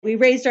We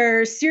raised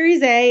our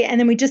Series A, and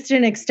then we just did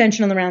an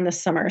extension on the round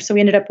this summer. So we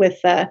ended up with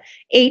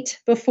 8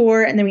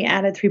 before, and then we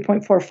added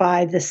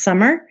 3.45 this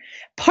summer,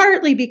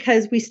 partly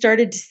because we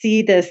started to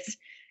see this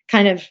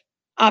kind of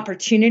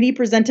opportunity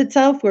present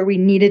itself where we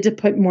needed to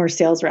put more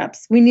sales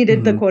reps. We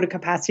needed the quota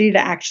capacity to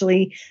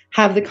actually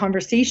have the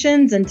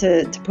conversations and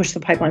to push the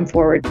pipeline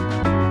forward.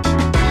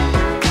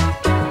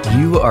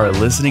 You are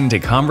listening to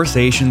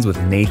Conversations with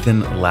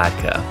Nathan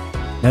Latka.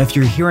 Now, if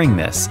you're hearing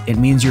this, it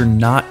means you're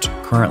not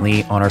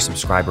currently on our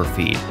subscriber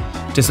feed.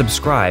 To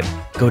subscribe,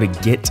 go to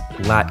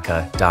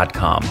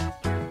getlatka.com.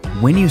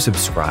 When you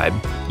subscribe,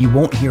 you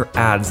won't hear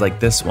ads like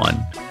this one.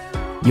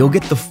 You'll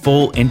get the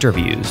full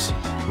interviews.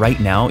 Right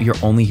now, you're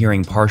only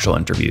hearing partial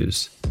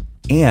interviews.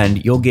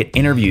 And you'll get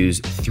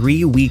interviews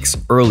 3 weeks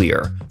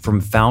earlier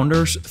from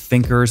founders,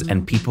 thinkers,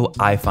 and people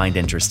I find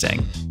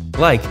interesting.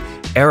 Like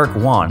Eric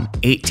Yuan,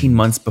 18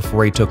 months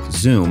before he took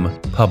Zoom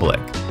public.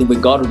 We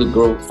got to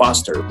grow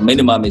faster.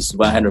 Minimum is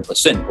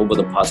 100% over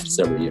the past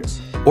several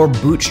years. Or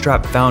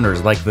bootstrap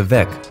founders like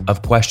Vivek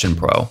of Question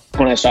Pro.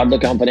 When I started the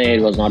company,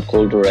 it was not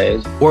cool to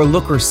raise. Or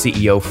Looker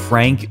CEO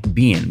Frank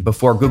Bean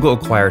before Google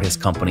acquired his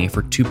company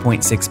for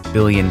 $2.6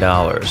 billion.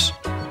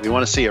 We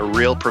want to see a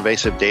real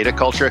pervasive data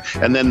culture,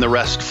 and then the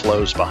rest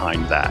flows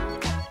behind that.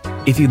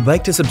 If you'd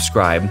like to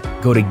subscribe,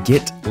 go to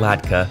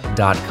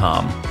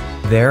getlatka.com.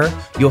 There,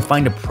 you'll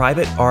find a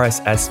private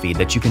RSS feed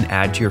that you can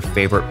add to your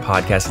favorite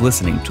podcast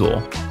listening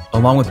tool,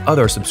 along with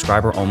other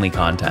subscriber-only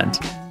content.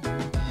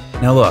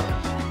 Now look,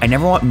 I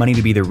never want money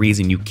to be the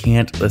reason you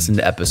can't listen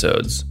to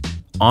episodes.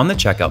 On the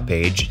checkout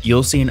page,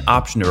 you'll see an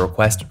option to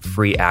request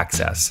free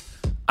access.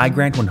 I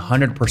grant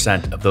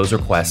 100% of those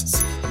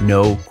requests,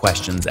 no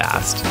questions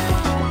asked.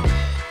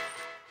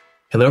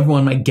 Hello,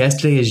 everyone. My guest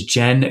today is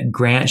Jen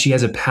Grant. She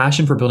has a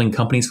passion for building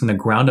companies from the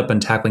ground up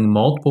and taking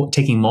multiple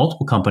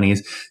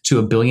companies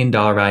to $1 billion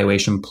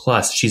valuation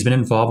plus. She's been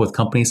involved with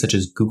companies such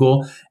as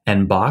Google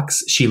and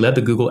Box. She led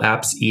the Google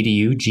Apps,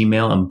 EDU,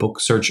 Gmail, and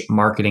Book Search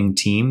marketing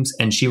teams,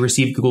 and she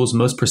received Google's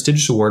most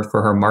prestigious award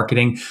for her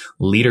marketing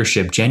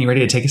leadership. Jen, you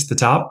ready to take us to the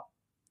top?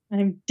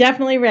 I'm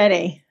definitely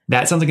ready.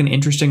 That sounds like an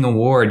interesting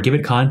award. Give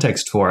it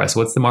context for us.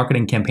 What's the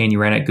marketing campaign you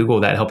ran at Google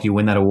that helped you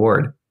win that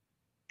award?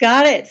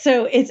 Got it.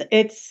 So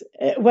it's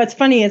what's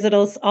funny is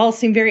it'll all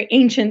seem very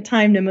ancient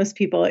time to most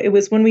people. It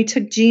was when we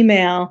took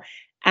Gmail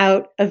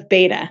out of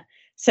beta.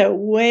 So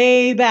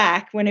way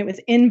back when it was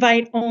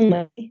invite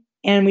only,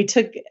 and we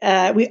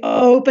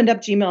opened up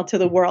Gmail to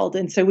the world.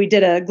 And so we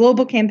did a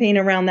global campaign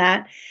around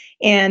that,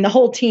 and the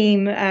whole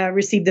team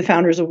received the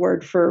Founders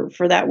Award for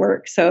that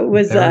work. So it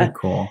was very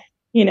cool.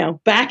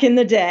 Back in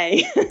the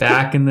day.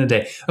 Back in the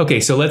day. Okay,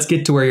 so let's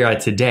get to where you're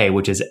at today,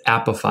 which is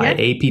Appify,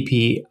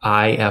 Yep.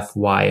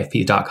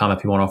 APPIFY.com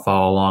if you want to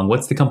follow along.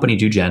 What's the company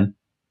do, Jen?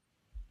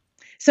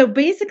 So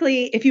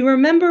basically, if you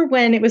remember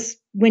when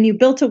you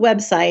built a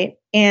website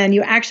and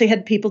you actually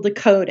had people to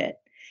code it,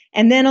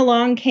 and then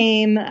along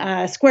came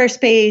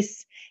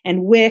Squarespace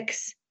and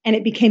Wix, and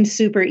it became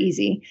super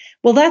easy.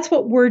 Well, that's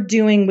what we're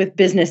doing with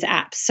business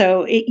apps.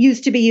 So it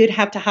used to be you'd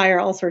have to hire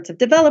all sorts of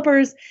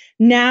developers.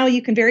 Now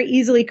you can very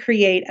easily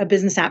create a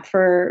business app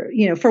for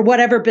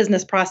whatever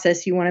business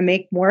process you want to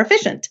make more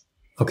efficient.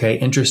 Okay,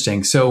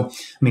 interesting. So,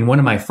 one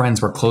of my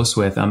friends we're close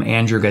with,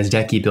 Andrew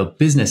Gazdecki, built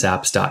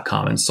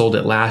businessapps.com and sold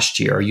it last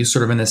year. Are you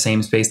sort of in the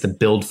same space, the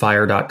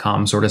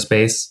buildfire.com sort of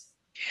space?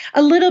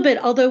 A little bit,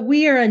 although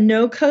we are a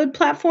no-code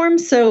platform,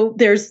 so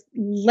there's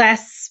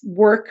less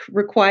work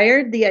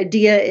required. The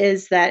idea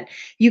is that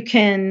you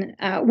can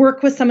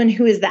work with someone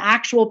who is the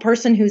actual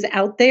person who's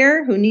out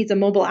there, who needs a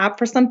mobile app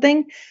for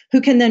something, who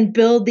can then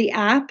build the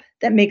app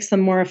that makes them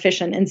more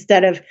efficient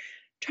instead of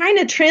trying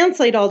to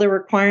translate all the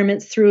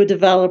requirements through a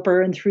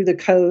developer and through the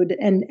code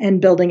and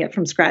building it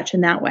from scratch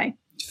in that way.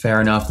 Fair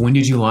enough. When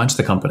did you launch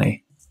the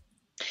company?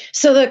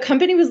 So the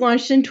company was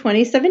launched in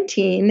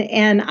 2017,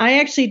 and I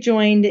actually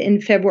joined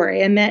in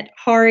February. I met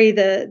Hari,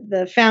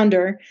 the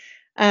founder,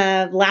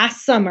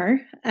 last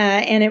summer,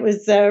 and it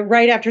was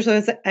right after.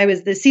 So I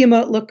was the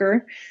CMO at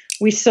Looker.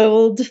 We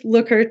sold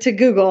Looker to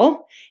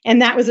Google,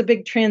 and that was a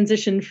big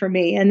transition for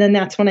me. And then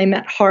that's when I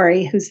met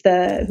Hari, who's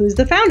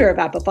the founder of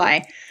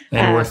Appify.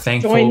 And we're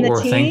thankful.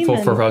 We're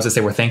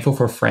thankful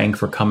for Frank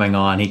for coming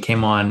on. He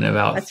came on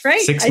about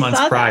 6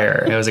 months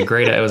prior. It was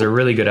a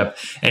really good up.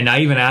 And I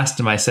even asked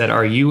him. I said,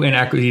 "Are you in?"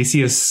 You see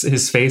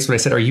his face when I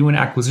said, "Are you in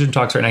acquisition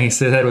talks right now?" He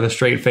said with a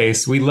straight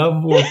face, "We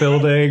love what we're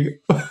building.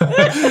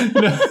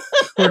 No,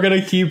 we're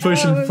gonna keep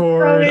pushing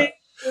forward." Right.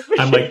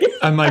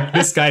 I'm like,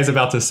 this guy's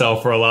about to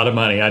sell for a lot of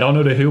money. I don't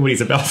know to who, but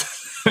he's about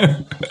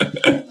to.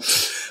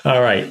 All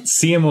right.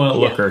 CMO at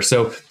Looker.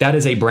 So that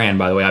is a brand,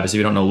 by the way. Obviously,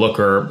 you don't know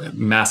Looker,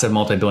 massive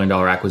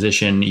multi-billion-dollar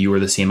acquisition. You were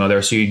the CMO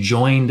there. So you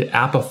joined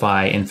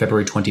Appify in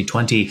February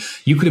 2020.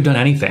 You could have done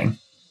anything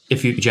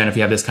Jen, if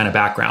you have this kind of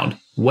background.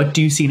 What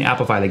do you see in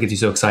Appify that gets you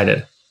so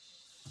excited?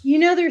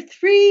 There are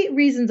 3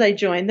 reasons I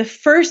joined. The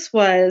first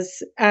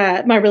was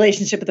my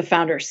relationship with the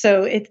founder.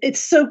 So it's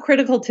so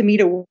critical to me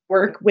to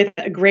work with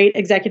a great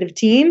executive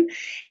team.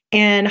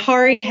 And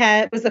Hari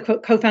was the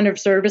co-founder of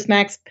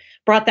ServiceMax,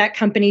 brought that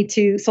company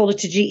sold it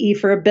to GE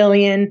for $1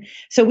 billion.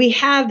 So we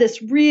have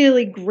this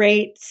really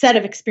great set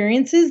of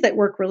experiences that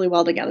work really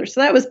well together.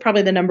 So that was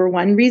probably the number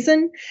one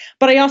reason.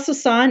 But I also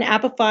saw in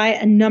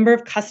Appify a number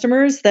of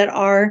customers that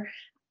are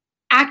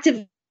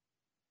actively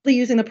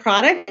using the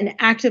product and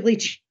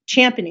actively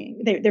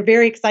championing. They're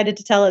very excited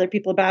to tell other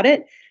people about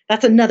it.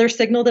 That's another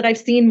signal that I've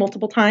seen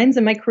multiple times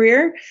in my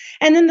career.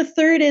 And then the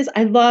third is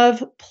I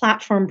love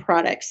platform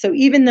products. So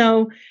even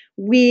though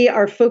we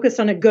are focused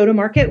on a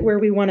go-to-market where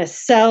we want to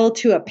sell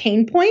to a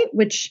pain point,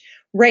 which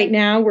right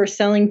now we're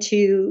selling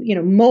to,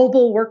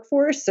 mobile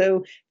workforce,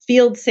 so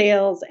field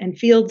sales and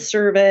field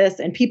service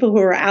and people who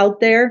are out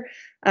there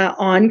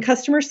on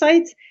customer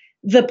sites,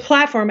 the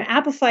platform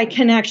Appify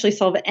can actually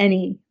solve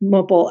any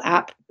mobile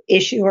app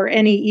issue or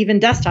any even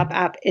desktop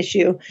app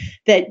issue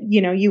that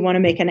you want to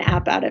make an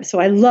app out of. So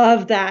I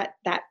love that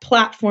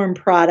platform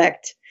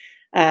product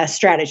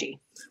strategy.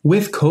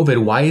 With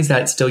COVID, why is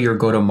that still your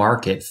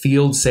go-to-market?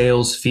 Field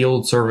sales,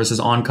 field services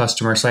on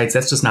customer sites,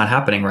 that's just not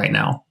happening right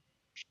now.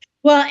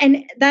 Well,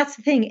 and that's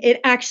the thing.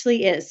 It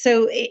actually is.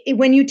 So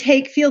when you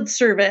take field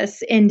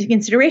service into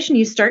consideration,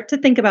 you start to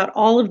think about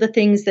all of the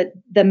things that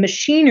the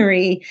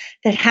machinery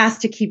that has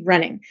to keep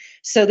running.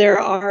 So there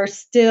are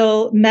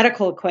still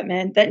medical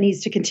equipment that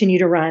needs to continue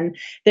to run.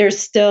 There's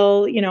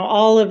still,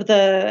 all of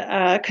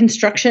the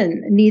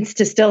construction needs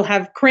to still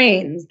have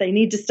cranes. They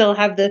need to still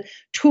have the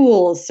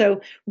tools.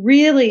 So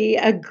really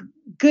a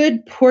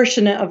good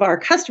portion of our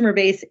customer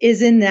base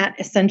is in that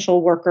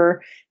essential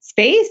worker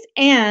space,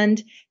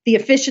 and the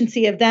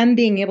efficiency of them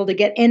being able to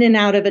get in and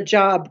out of a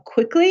job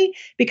quickly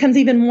becomes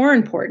even more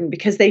important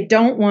because they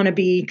don't want to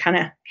be kind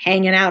of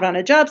hanging out on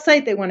a job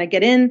site. They want to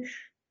get in,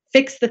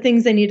 fix the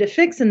things they need to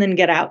fix, and then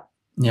get out.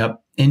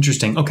 Yep.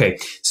 Interesting. Okay.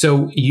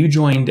 So you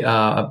joined,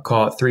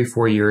 call it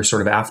 3-4 years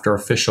sort of after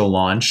official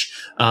launch.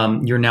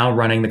 You're now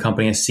running the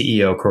company as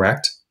CEO,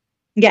 correct?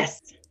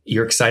 Yes.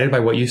 You're excited by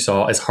what you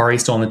saw. Is Hari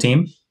still on the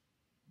team?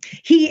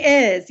 He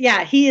is.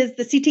 Yeah, he is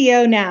the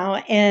CTO now,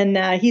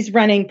 and he's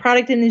running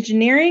product and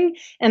engineering,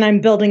 and I'm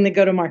building the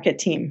go-to-market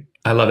team.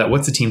 I love that.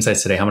 What's the team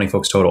size today? How many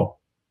folks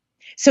total?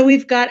 So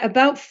we've got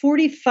about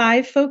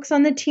 45 folks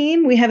on the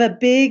team. We have a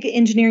big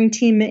engineering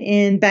team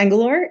in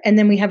Bangalore, and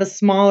then we have a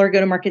smaller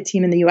go-to-market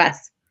team in the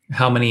US.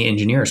 How many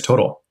engineers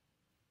total?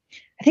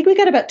 I think we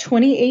got about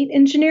 28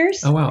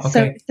 engineers. Oh, wow. Okay.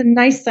 So it's a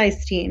nice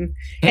sized team.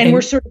 And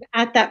we're sort of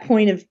at that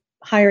point of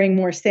hiring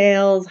more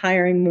sales,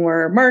 hiring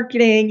more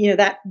marketing,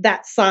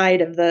 that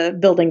side of the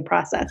building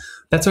process.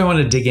 That's what I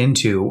wanted to dig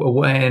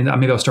into. And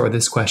maybe I'll start with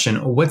this question.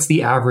 What's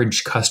the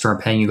average customer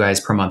paying you guys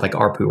per month, like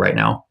ARPU right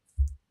now?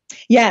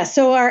 Yeah.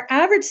 So our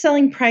average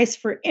selling price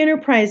for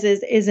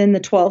enterprises is in the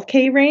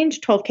 12K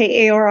range,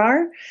 12K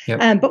ARR.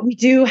 Yep. But we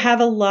do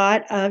have a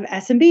lot of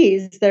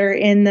SMBs that are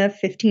in the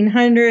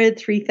 1,500,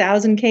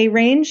 3,000K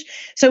range.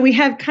 So we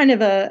have kind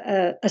of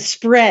a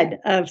spread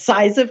of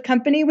size of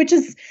company, which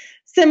is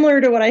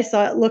similar to what I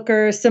saw at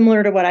Looker,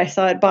 similar to what I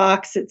saw at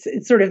Box.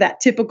 It's sort of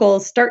that typical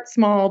start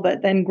small,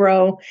 but then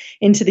grow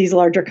into these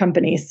larger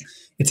companies.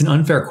 It's an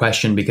unfair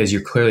question because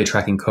you're clearly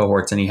tracking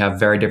cohorts and you have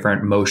very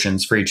different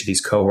motions for each of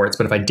these cohorts.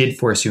 But if I did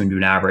force you into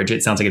an average,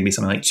 it sounds like it'd be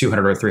something like $200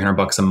 or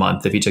 $300 a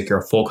month if you took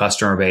your full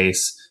customer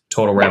base,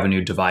 total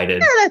revenue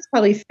divided. Yeah, that's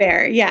probably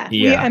fair. Yeah.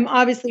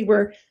 Obviously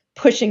we're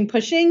pushing,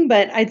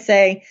 but I'd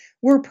say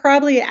we're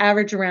probably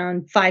average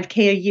around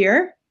 5K a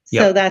year.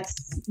 Yep. So that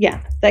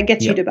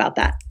gets you to about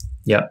that.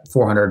 Yep,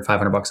 $400,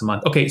 $500 a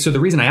month. Okay, so the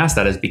reason I asked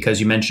that is because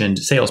you mentioned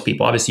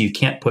salespeople. Obviously, you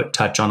can't put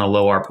touch on a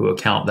low ARPU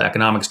account. The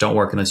economics don't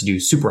work unless you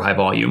do super high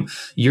volume.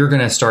 You're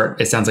going to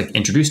start, it sounds like,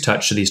 introduce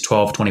touch to these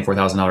 $12,000,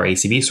 $24,000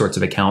 ACV sorts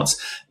of accounts.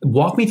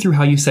 Walk me through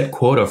how you set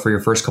quota for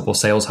your first couple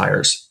sales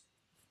hires.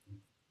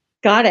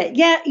 Got it.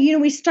 Yeah,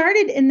 we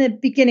started in the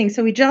beginning.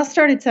 So we just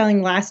started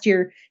selling last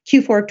year,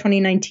 Q4 of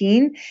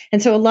 2019.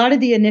 And so a lot of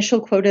the initial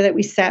quota that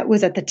we set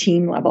was at the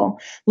team level,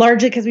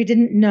 largely because we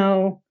didn't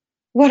know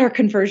what our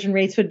conversion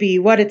rates would be,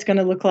 what it's going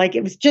to look like.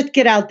 It was just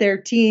get out there,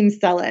 team,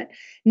 sell it.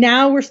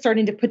 Now we're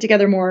starting to put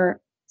together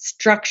more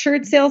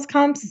structured sales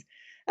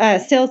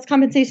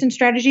compensation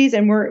strategies.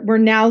 And we're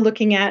now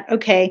looking at,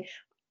 okay,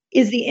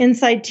 is the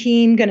inside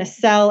team going to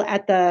sell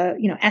at the,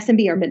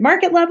 SMB or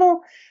mid-market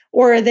level,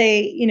 or are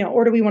they,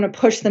 or do we want to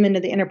push them into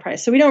the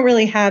enterprise? So we don't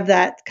really have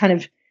that kind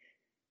of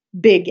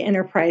big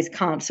enterprise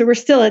comp. So we're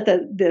still at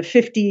the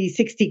 50,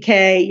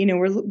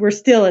 60K, we're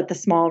still at the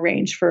small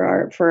range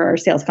for our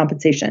sales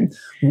compensation.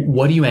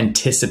 What do you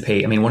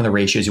anticipate? I mean, one of the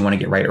ratios you want to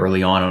get right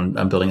early on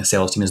building a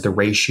sales team is the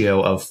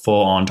ratio of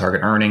full on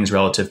target earnings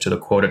relative to the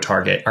quota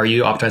target. Are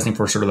you optimizing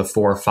for sort of the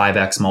 4 or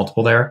 5x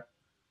multiple there?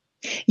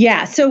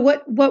 Yeah. So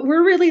what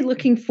we're really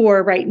looking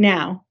for right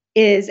now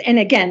is, and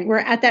again, we're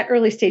at that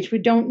early stage. We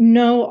don't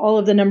know all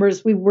of the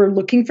numbers. We were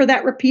looking for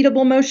that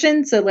repeatable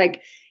motion. So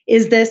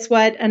is this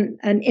what an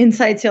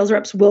inside sales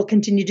reps will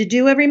continue to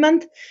do every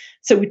month?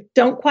 So we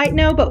don't quite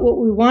know, but what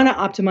we want to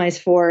optimize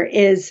for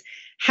is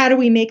how do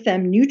we make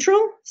them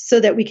neutral so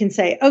that we can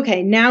say,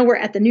 okay, now we're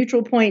at the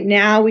neutral point.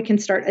 Now we can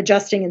start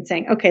adjusting and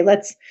saying, okay,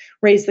 let's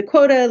raise the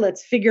quota.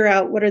 Let's figure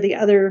out what are the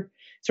other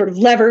sort of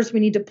levers we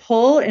need to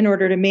pull in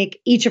order to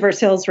make each of our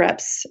sales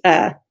reps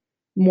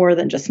more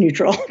than just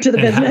neutral to the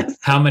business.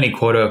 How many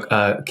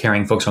quota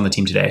carrying folks on the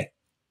team today?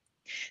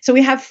 So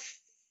we have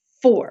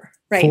 4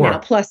 now,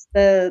 plus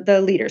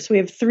the leaders. So we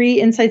have 3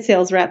 inside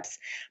sales reps,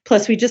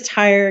 plus we just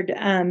hired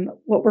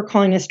what we're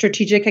calling a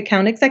strategic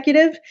account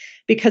executive,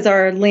 because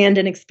our land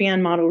and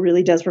expand model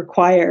really does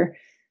require,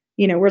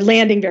 we're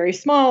landing very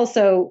small.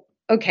 So,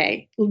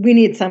 okay, we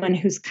need someone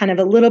who's kind of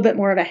a little bit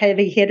more of a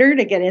heavy hitter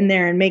to get in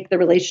there and make the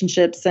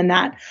relationships and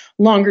that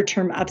longer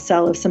term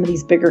upsell of some of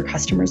these bigger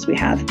customers we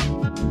have.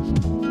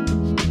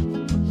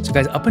 So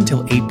guys, up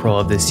until April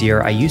of this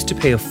year, I used to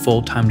pay a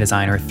full-time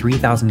designer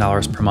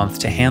 $3,000 per month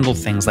to handle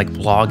things like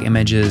blog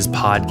images,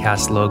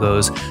 podcast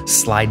logos,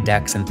 slide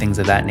decks, and things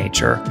of that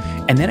nature.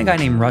 And then a guy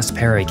named Russ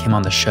Perry came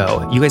on the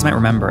show. You guys might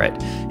remember it.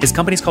 His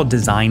company's called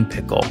Design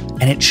Pickle,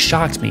 and it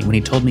shocked me when he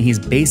told me he's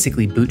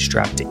basically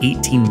bootstrapped to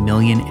 $18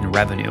 million in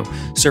revenue,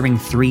 serving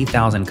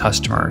 3,000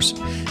 customers.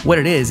 What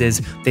it is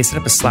they set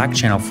up a Slack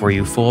channel for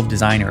you full of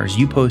designers.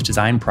 You post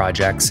design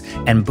projects,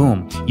 and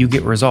boom, you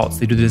get results.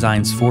 They do the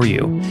designs for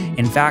you.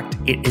 In fact,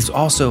 it is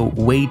also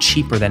way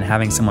cheaper than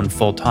having someone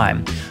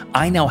full-time.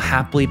 I now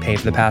happily pay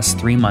for the past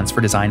 3 months for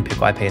Design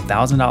Pickle. I pay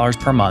 $1,000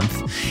 per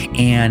month,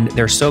 and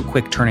they're so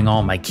quick turning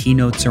all my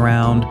keynotes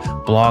around,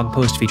 blog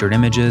posts, featured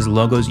images,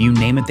 logos, you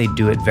name it, they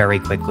do it very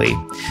quickly.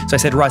 So I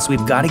said, Russ,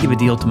 we've got to give a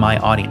deal to my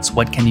audience.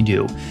 What can you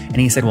do? And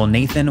he said, well,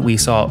 Nathan, we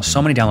saw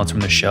so many downloads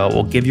from the show.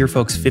 We'll give your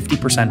folks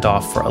 50%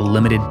 off for a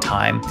limited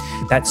time.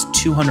 That's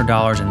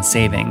 $200 in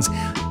savings.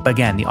 But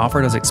again, the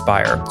offer does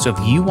expire. So if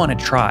you want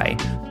to try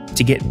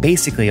to get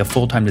basically a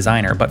full-time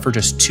designer, but for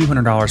just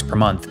 $200 per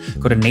month,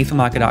 go to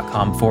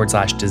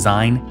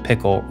nathanlatka.com/design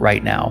pickle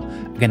right now.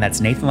 Again,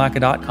 that's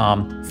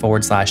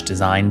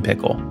nathanlatka.com/design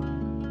pickle.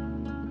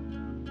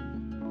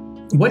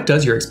 What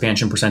does your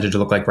expansion percentage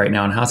look like right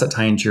now, and how does that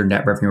tie into your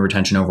net revenue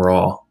retention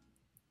overall?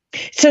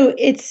 So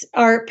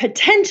our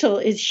potential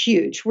is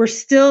huge. We're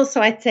still,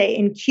 so I'd say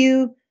in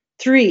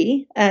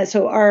Q3,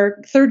 so our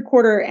third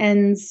quarter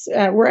ends,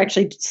 we're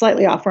actually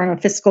slightly off. We're on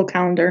a fiscal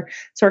calendar.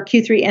 So our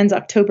Q3 ends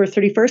October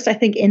 31st. I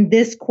think in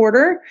this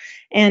quarter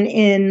and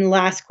in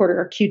last quarter,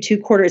 our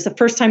Q2 quarter is the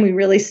first time we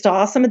really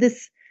saw some of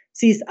these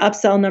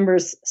upsell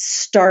numbers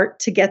start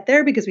to get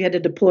there, because we had to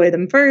deploy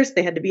them first.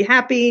 They had to be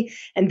happy,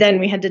 and then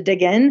we had to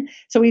dig in.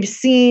 So we've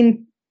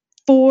seen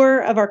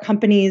 4 of our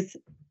companies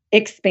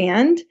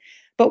expand,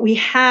 but we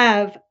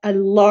have a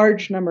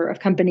large number of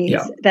companies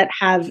that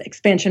have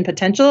expansion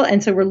potential.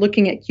 And so we're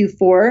looking at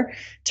Q4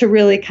 to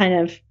really kind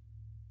of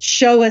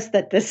show us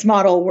that this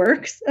model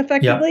works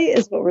effectively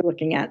is what we're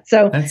looking at.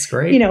 So that's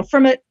great. We have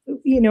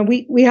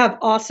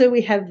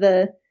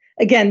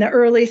the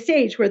early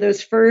stage where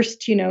those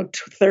first,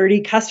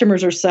 30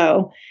 customers or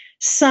so,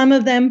 some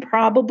of them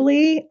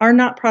probably are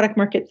not product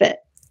market fit.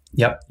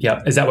 Yep.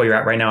 Is that where you're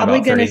at right now? Probably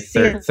about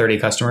 30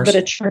 customers? But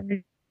a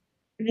churn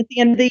at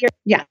the end of the year.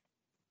 Yeah.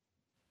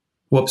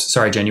 Whoops.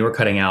 Sorry, Jen, you were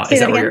cutting out.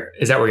 Is that where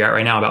you're at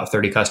right now? About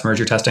 30 customers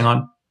you're testing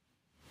on?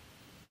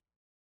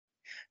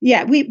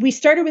 Yeah, we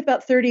started with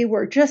about 30.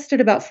 We're just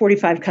at about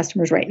 45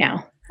 customers right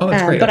now. Oh,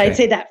 that's great. But I'd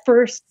say that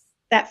first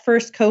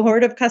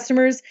cohort of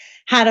customers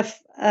had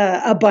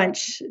a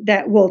bunch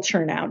that will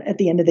churn out at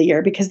the end of the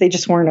year because they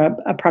just weren't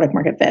a product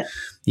market fit.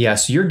 Yeah,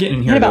 so you're getting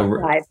in here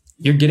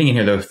You're getting in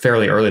here though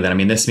fairly early. Then I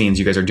mean, this means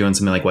you guys are doing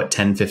something like what,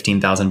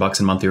 $10,000-$15,000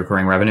 in monthly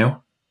recurring revenue.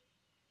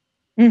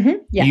 Mm-hmm.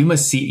 Yeah. You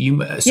must see.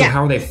 So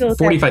how are they?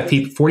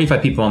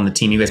 45 people on the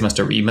team. You must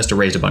have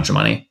raised a bunch of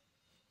money.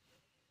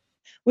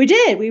 We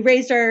did. We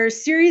raised our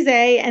Series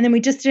A, and then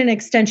we just did an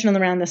extension on the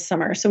round this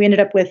summer. So we ended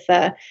up with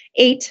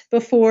 8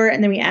 before,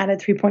 and then we added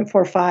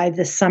 3.45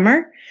 this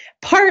summer,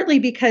 partly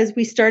because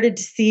we started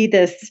to see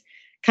this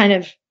kind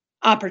of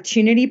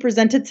opportunity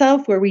present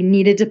itself where we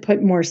needed to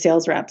put more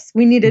sales reps.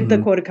 We needed the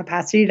quota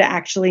capacity to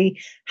actually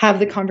have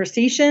the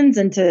conversations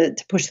and to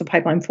push the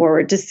pipeline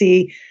forward to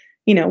see,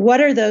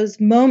 what are those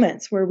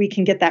moments where we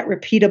can get that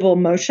repeatable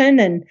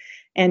motion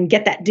and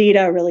get that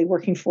data really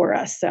working for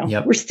us. So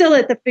we're still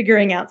at the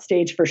figuring out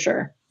stage for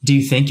sure. Do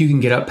you think you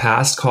can get up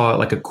past, call it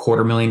like a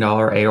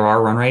 $250,000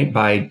 ARR run rate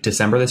by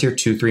December this year,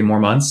 2-3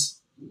 more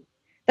months?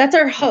 That's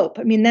our hope.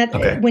 I mean,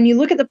 when you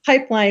look at the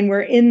pipeline,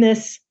 we're in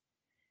this,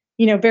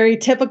 very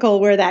typical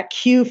where that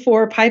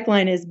Q4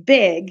 pipeline is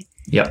big.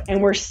 Yep.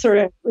 And we're sort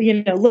of,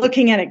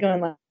 looking at it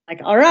going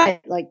like, all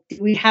right, like,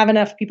 do we have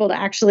enough people to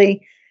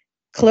actually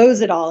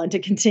close it all and to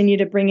continue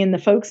to bring in the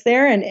folks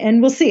there?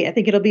 And we'll see. I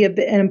think it'll be an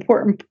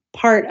important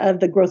part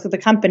of the growth of the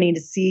company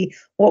to see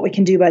what we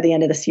can do by the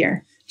end of this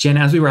year. Jen,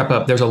 as we wrap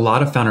up, there's a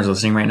lot of founders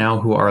listening right now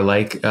who are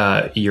like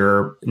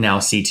your now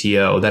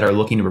CTO that are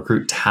looking to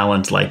recruit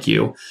talent like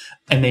you.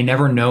 And they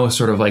never know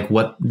sort of like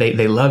what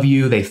they love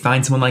you. They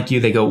find someone like you.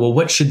 They go, well,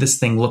 what should this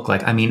thing look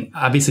like? I mean,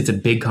 obviously it's a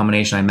big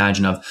combination, I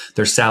imagine, of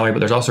there's salary, but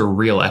there's also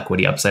real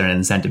equity upside and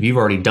incentive. You've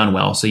already done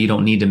well, so you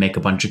don't need to make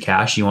a bunch of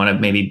cash. You want to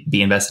maybe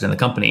be invested in the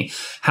company.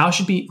 How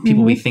should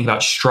people be thinking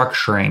about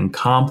structuring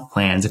comp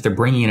plans if they're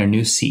bringing in a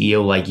new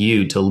CEO like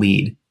you to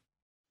lead?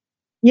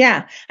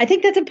 Yeah, I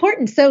think that's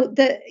important. So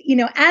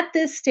at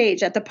this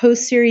stage, at the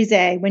post Series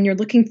A, when you're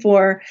looking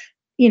for,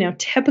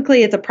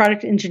 typically it's a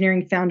product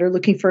engineering founder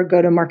looking for a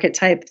go-to-market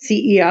type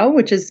CEO,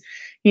 which is,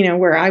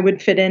 where I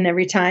would fit in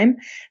every time.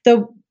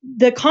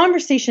 The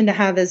conversation to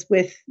have is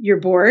with your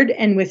board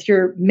and with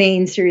your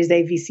main Series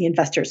A VC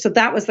investors. So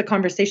that was the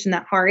conversation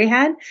that Hari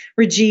had.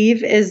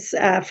 Rajiv is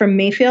from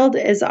Mayfield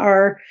is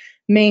our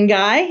main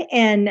guy.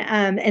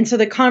 And so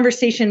the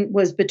conversation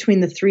was between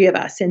the three of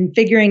us and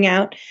figuring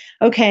out,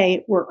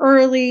 okay, we're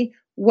early.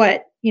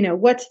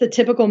 What's the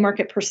typical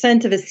market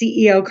percent of a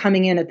CEO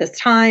coming in at this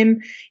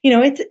time?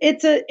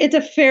 It's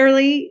a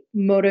fairly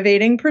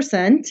motivating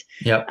percent.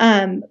 Yep.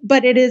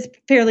 But it is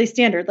fairly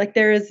standard. Like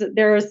there is,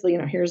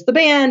 here's the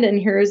band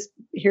and here's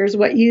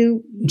what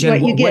you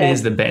Jen, get. What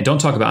is the band? Don't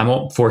talk about, I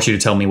won't force you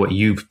to tell me what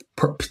you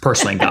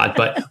personally got,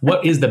 but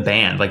what is the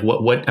band? Like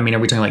are we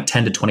talking like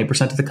 10 to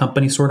 20% of the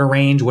company sort of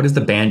range? What is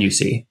the band you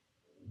see?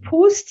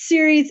 Post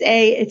Series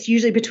A, it's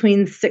usually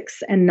between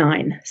 6 and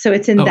 9. So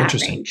it's in that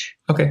range.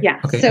 Okay.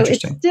 Yeah. Okay. So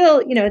it's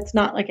still, it's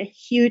not like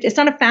it's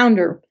not a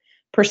founder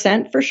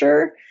percent for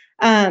sure.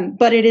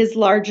 But it is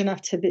large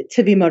enough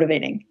to be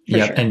motivating.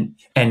 Yeah. Sure.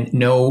 And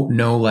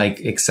no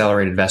like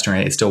accelerated vesting.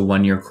 It's still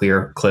 1 year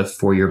clear cliff,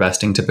 4 year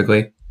vesting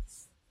typically.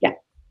 Yeah.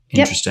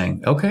 Interesting.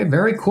 Yep. Okay.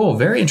 Very cool.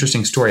 Very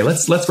interesting story.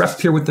 Let's wrap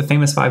up here with the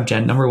famous 5,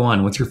 Jen. Number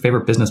 1, what's your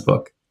favorite business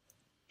book?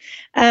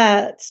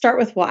 Start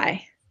with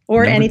Why.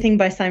 Or anything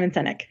by Simon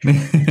Sinek.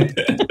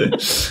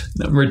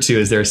 Number 2,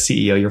 is there a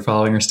CEO you're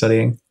following or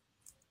studying?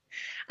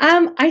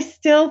 I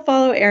still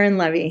follow Aaron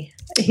Levie.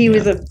 He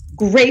was a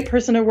great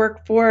person to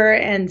work for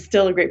and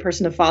still a great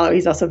person to follow.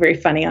 He's also very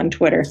funny on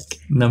Twitter.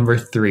 Number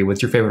 3,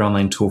 what's your favorite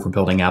online tool for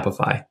building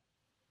Appify?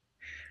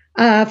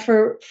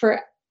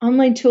 For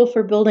online tool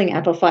for building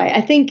Appify,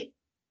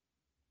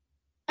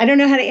 I don't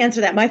know how to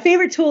answer that. My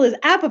favorite tool is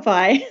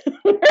Appify,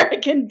 where I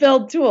can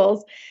build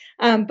tools.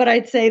 But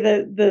I'd say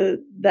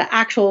the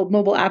actual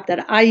mobile app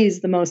that I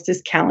use the most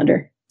is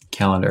Calendar.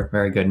 Calendar,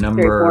 very good. Very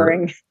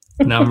boring.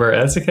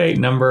 That's okay.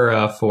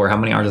 Number 4, how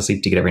many hours of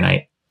sleep do you get every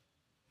night?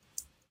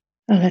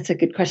 Oh, that's a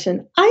good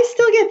question. I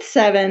still get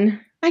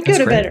 7. I go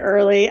to bed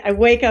early. I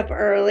wake up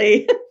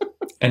early.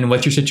 And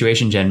what's your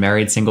situation, Jen?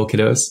 Married, single,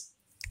 kiddos?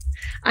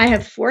 I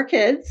have 4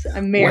 kids.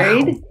 I'm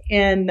married,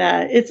 and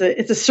it's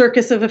a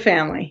circus of a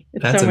family.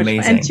 It's that's so much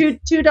amazing. fun. And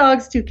 2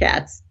 dogs, 2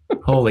 cats.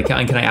 Holy cow!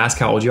 And can I ask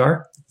how old you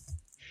are?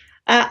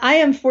 I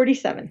am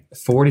 47.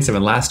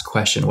 47. Last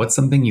question. What's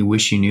something you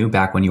wish you knew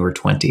back when you were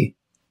 20?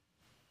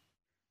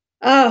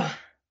 Oh,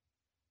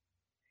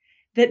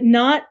 that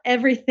not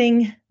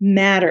everything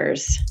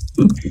matters.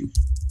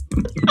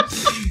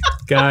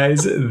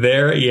 Guys,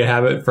 there you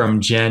have it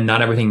from Jen.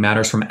 Not everything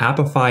matters from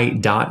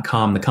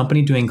Appify.com, the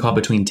company doing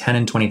between $10,000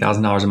 and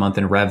 $20,000 a month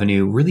in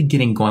revenue, really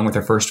getting going with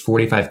their first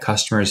 45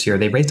 customers here.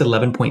 They raised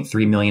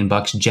 $11.3 million.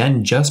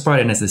 Jen just brought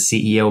in as the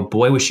CEO.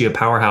 Boy, was she a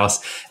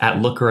powerhouse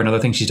at Looker. Another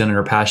thing she's done in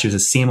her past, she was a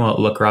CMO at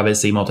Looker,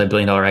 obviously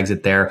multi-billion-dollar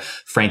exit there.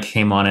 Frank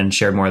came on and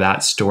shared more of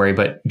that story.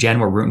 But Jen,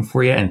 we're rooting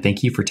for you and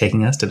thank you for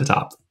taking us to the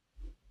top.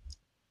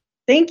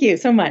 Thank you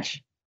so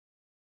much.